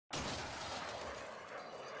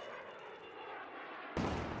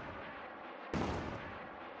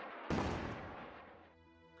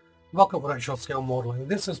Welcome to Actual Scale Modelling.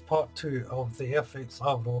 This is part 2 of the Airfix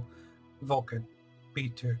Avro Vulcan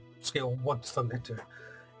B.2 scale 1/72.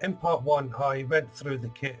 In part 1 I went through the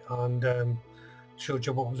kit and showed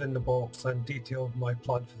you what was in the box and detailed my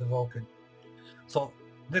plan for the Vulcan. So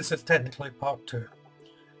this is technically part 2.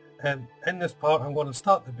 In this part I'm going to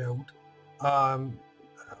start the build,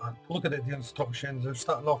 looking at the instructions and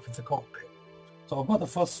starting off with the cockpit. So I've got the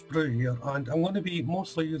first sprue here and I'm going to be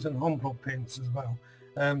mostly using Avro paints as well.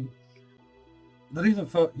 The reason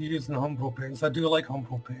for using Avro paints, I do like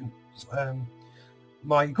Avro paints.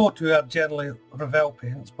 My go-to are generally Revell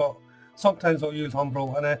paints, but sometimes I'll use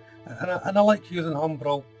Avro, and I like using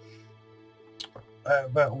Avro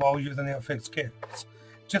while using Airfix kits,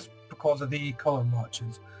 just because of the colour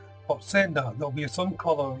matches. But saying that, there'll be some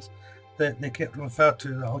colours that the kit refer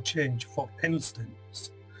to that I'll change. For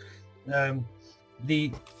instance, on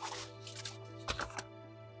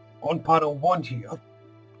panel 1 here,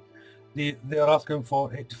 they're asking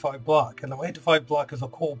for 85 black, and now 85 black is a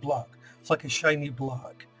coal black. It's like a shiny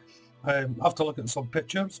black. I have to look at some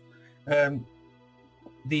pictures.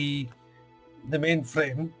 The main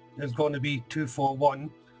frame is going to be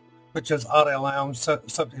 241, which is RLM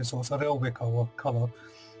 70, so it's a railway colour,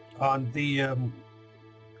 and the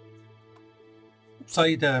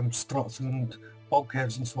side struts and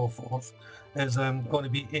bulkheads and so forth is going to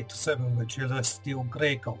be 87, which is a steel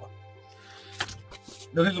grey colour.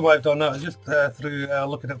 The reason why I've done that is just through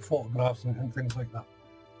looking at photographs and things like that.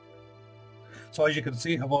 So as you can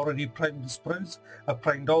see, I've already primed the sprues. I've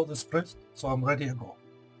primed all the sprues, so I'm ready to go.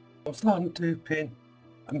 I'm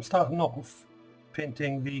starting off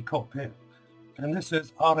painting the cockpit, and this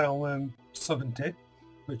is RLM 70,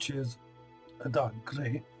 which is a dark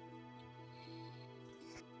grey.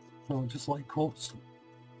 So just like coats,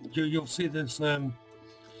 you'll see this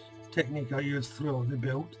technique I use throughout the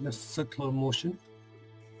build, this circular motion.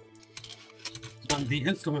 And the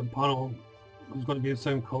instrument panel is going to be the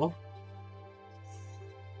same colour.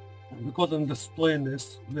 And because I'm displaying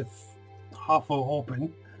this with half of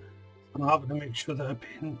open, I'm having to make sure that I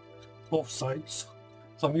paint both sides.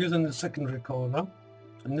 So I'm using the secondary colour now,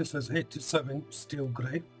 and this is 87 steel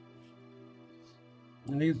grey.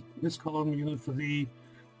 And this colour I'm using for the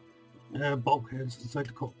bulkheads inside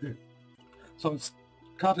the cockpit. So I'm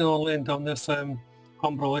carrying on laying down this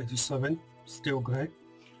Umbro 87 steel grey.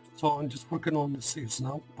 So I'm just working on the seats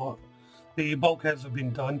now, but the bulkheads have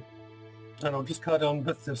been done, and I'll just carry on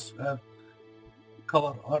with this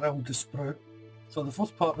colour around the sprue. So the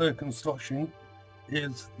first part of the construction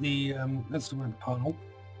is the instrument panel.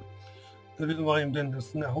 The reason why I'm doing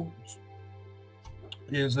this now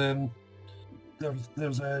is there's a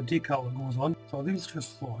decal that goes on. So these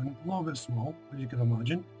just floating, a little bit small, as you can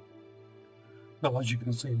imagine. Well, as you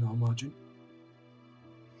can see now, imagine.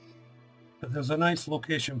 But there's a nice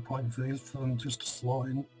location point for these, for them just to slot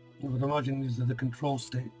in. I would imagine these are the control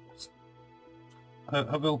states.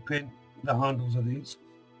 I will paint the handles of these,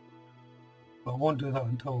 but I won't do that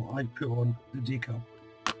until I put on the decal.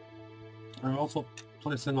 I'm also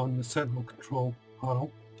placing on the central control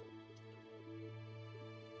panel.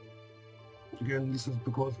 Again, this is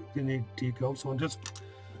because they need decal, so I'm just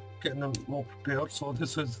getting them all prepared. So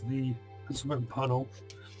this is the instrument panel,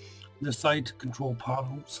 the side control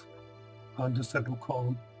panels, and the central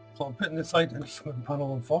column. So I'm putting the side instrument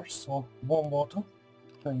panel on first, so warm water,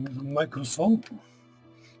 and using micro salt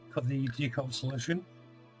for the decal solution.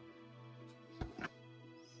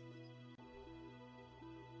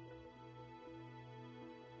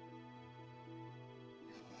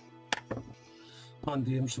 And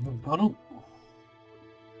the instrument panel.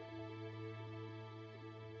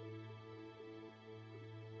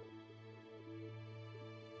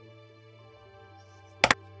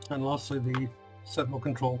 And lastly the central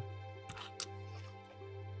control.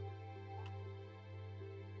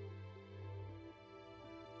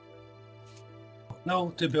 Now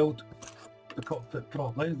to build the cockpit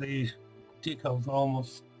properly, the decals are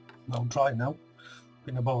almost dry now,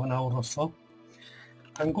 been about an hour or so.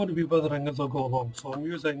 I'm going to be weathering as I go along, so I'm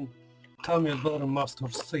using Tamiya's Weathering Master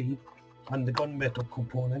C and the gunmetal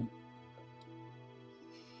component.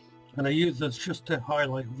 And I use this just to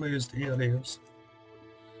highlight raised areas.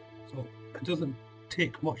 So it doesn't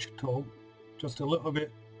take much at all, just a little bit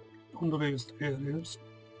on the raised areas.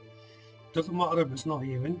 Doesn't matter if it's not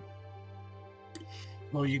even,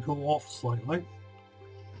 or you go off slightly.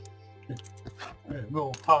 It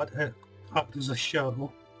will act as a shadow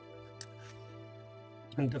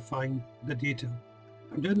and define the detail.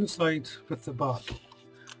 I'm doing the side with the back.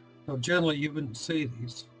 Now generally you wouldn't see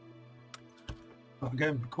these, but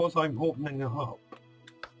again, because I'm opening it up,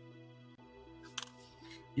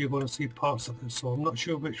 you're going to see parts of this, so I'm not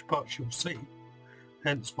sure which parts you'll see,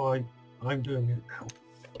 hence why I'm doing it now.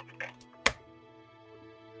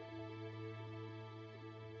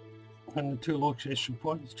 And the two location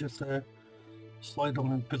points, just slide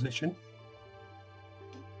them in position.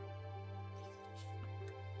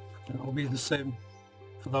 And it'll be the same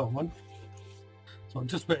for that one. So I'm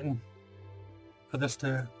just waiting for this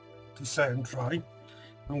to set and dry.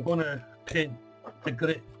 I'm going to paint the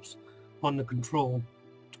grips on the control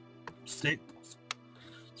stick.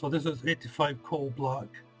 So this is 85 coal black,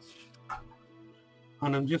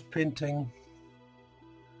 and I'm just painting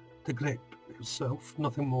the grip itself,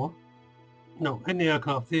 nothing more. No, in the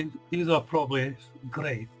aircraft these are probably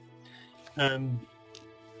grey,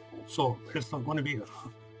 so it's not going to be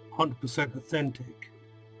 100% authentic.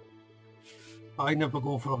 I never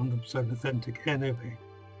go for 100% authentic anyway.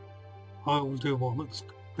 I will do what looks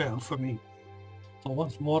better for me. So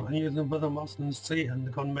once more, I'm using the Mustang C and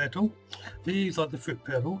the gunmetal. These are the foot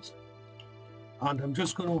pedals, and I'm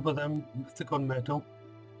just going over them with the gunmetal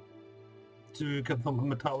to give them a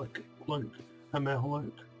metallic look, a metal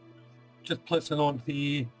look. Just placing on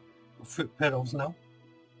the foot pedals now.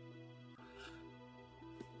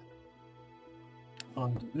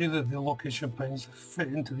 And these are the location pins that fit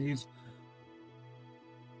into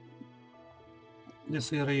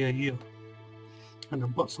this area here, and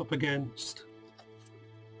it butts up against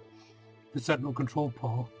the central control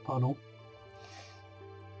panel,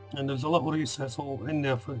 and there's a little recess hole in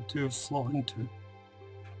there for it to slot into.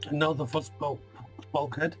 And now the first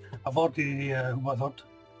bulkhead, I've already weathered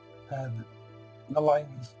the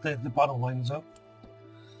lines, the panel lines up,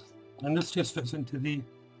 and this just fits into the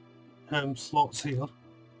slots here.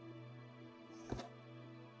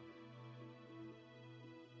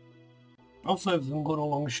 Also, as I'm going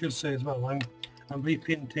along, I should say as well, I'm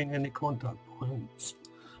repainting any contact points.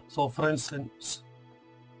 So for instance,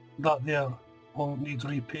 that there will need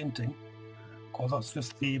repainting, because that's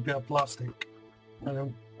just the bare plastic. And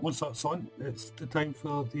then once that's on, it's the time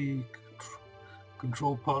for the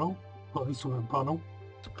control panel, or instrument panel.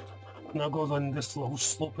 And that goes on this little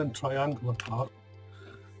sloping triangular part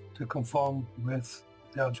to conform with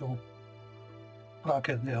the actual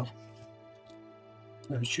bracket there.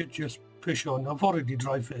 And it should just push on. I've already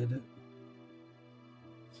dry fitted it,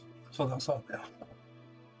 so that's that there.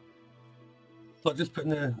 So just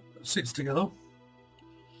putting the seats together.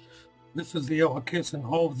 This is the outer casing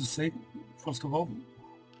of the seat, first of all.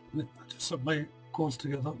 It just simply goes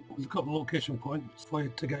together. There's a couple of location points for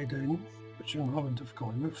you to guide in, which I'm having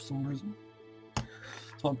difficulty with for some reason.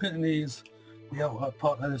 So I'm putting the outer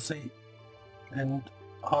part of the seat in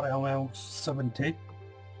RLL 70.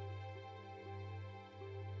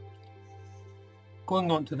 Going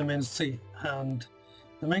on to the main seat, and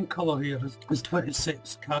the main colour here is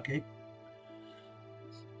 26 khaki.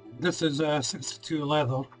 This is 62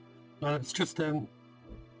 leather, and it's just with a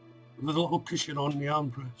little cushion on the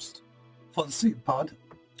armrest. For the seat pad,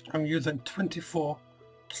 I'm using 24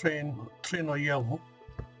 trainer yellow,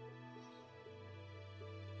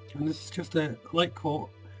 and this is just a light coat.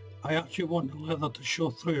 I actually want the leather to show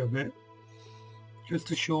through a bit, just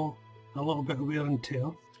to show a little bit of wear and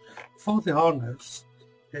tear. For the harness,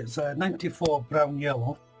 it's 94 brown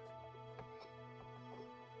yellow.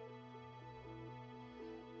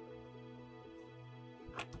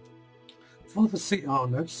 For the seat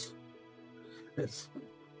harness, it's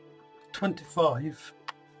 25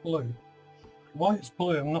 blue. Why it's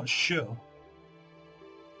blue, I'm not sure,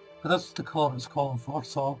 but that's the colour it's calling for,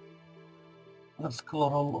 so that's the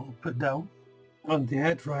colour I'll put down. And the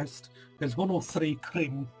headrest is 103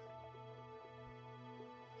 cream.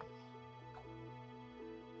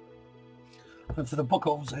 And for the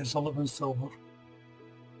buckles, it's 11 silver.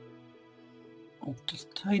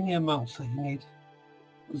 Just tiny amounts that you need.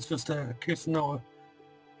 It's just a case now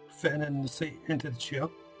fitting in the seat into the chair.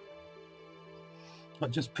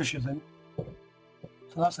 That just pushes in.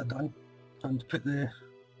 So that's it done. And to put the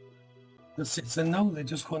seats in now, they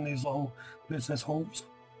just go in these little recess holes.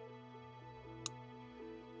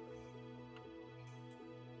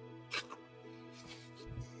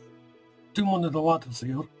 Do one of the ladders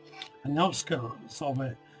here, and the outskirts of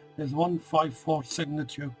it is 154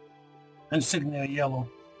 signature insignia yellow.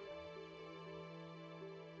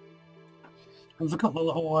 There's a couple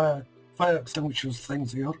of little fire extinguishers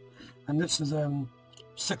things here, and this is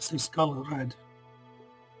 60 scarlet red.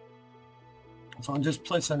 So I'm just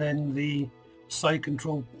placing in the side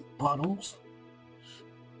control panels,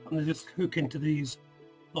 and they just hook into these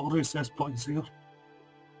little recess points here,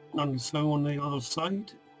 and so on the other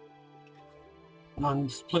side, and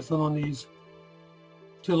just placing on these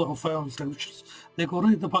two little fire extinguishers. They go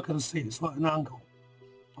right at the back of the seat, so at an angle,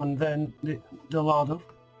 and then the ladder.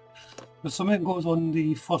 The cement goes on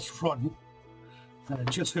the first run, and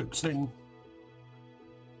it just hooks in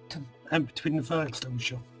between the fire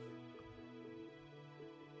extinguisher.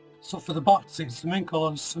 So for the back seats, the main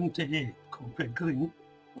colour is 78 Cockpit green,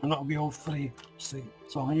 and that'll be all three seats.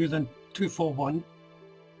 So I'm using 241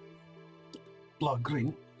 black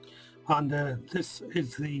green, and this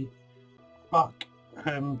is the back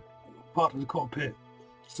part of the cockpit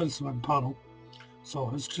instrument panel.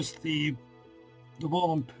 So it's just the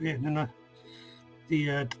wall I'm painting in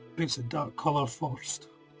the basic dark colour first.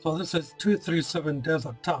 So this is 237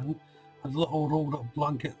 Desert Tan, a little rolled up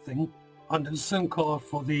blanket thing, and it's the same colour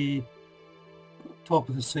for the top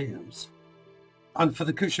of the seams. And for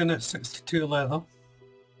the cushion it's 62 leather.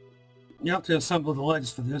 You have to assemble the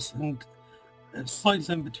legs for this, and it slides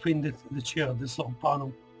in between the chair, this little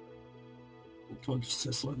panel. So it just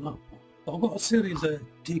sits like that. I've got a series of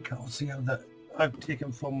decals here that I've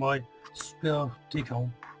taken from my spare decal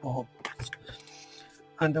box,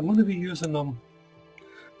 and I'm going to be using them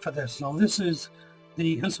for this. Now this is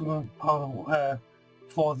the instrument panel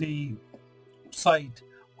for the side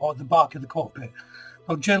or the back of the cockpit.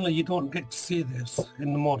 Now generally you don't get to see this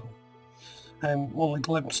in the model, only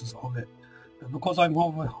glimpses of it, but because I'm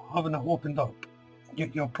having it opened up,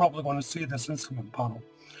 you're probably going to see this instrument panel,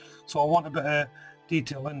 so I want a bit of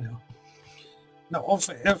detail in there. Now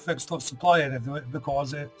obviously Airfix don't supply any of it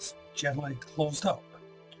because it's generally closed up,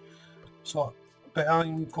 so but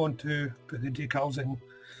I'm going to put the decals in.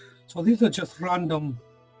 So these are just random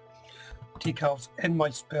decals in my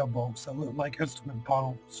spare box that look like instrument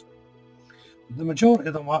panels. The majority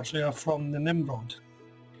of them actually are from the Nimrod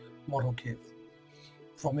model kit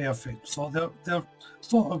from Airfix, so they're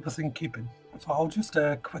sort of within keeping. So I'll just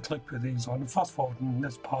quickly put these on. Fast forward in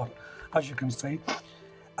this part, as you can see,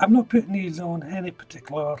 I'm not putting these on any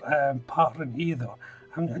particular pattern either.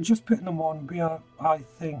 I'm just putting them on where I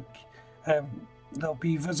think they'll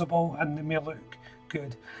be visible and they may look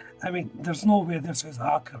good. I mean, there's no way this is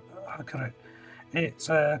accurate. It's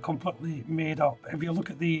completely made up. If you look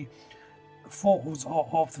at the photos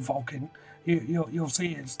of the Vulcan, you'll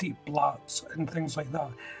see it's deep blacks and things like that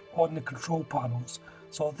on the control panels.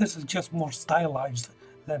 So this is just more stylized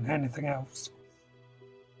than anything else.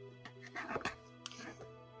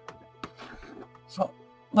 So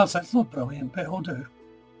that's it. It's not brilliant, but it'll do.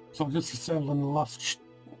 So I'm just assembling the last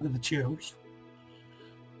of the chairs.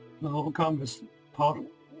 The little canvas part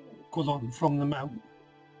goes on from the mount,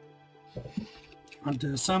 and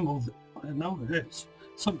to assemble now it's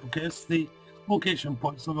simple case. The location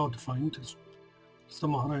points are well defined. It's just a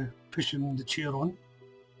matter of pushing the chair on.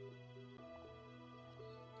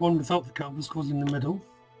 One without the canvas goes in the middle,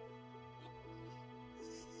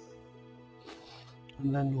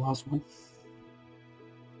 and then the last one.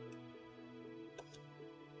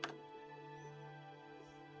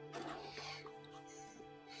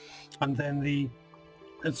 And then the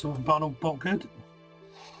instrument panel bulkhead,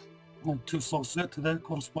 and 2 slots there to there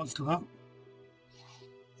corresponds to that.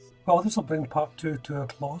 Well, this will bring part 2 to a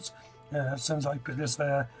close since I put this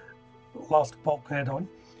last bulkhead on.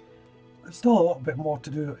 There's still a little bit more to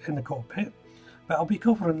do in the cockpit, but I'll be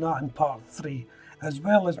covering that in part 3, as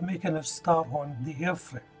well as making a start on the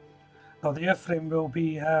airframe. Now the airframe will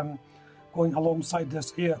be going alongside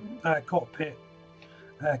this cockpit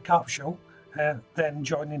capsule, then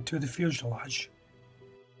joining to the fuselage.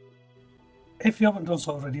 If you haven't done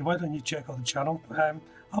so already, why don't you check out the channel,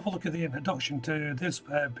 have a look at the introduction to this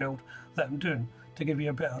build that I'm doing to give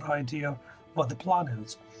you a better idea what the plan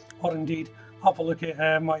is, or indeed have a look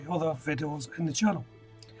at my other videos in the channel.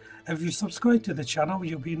 If you subscribe to the channel,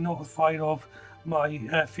 you'll be notified of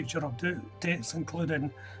my future updates,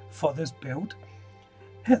 including for this build.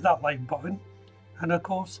 Hit that like button, and of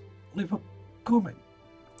course leave a comment.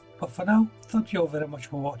 But for now, thank you all very much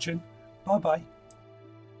for watching. Bye bye.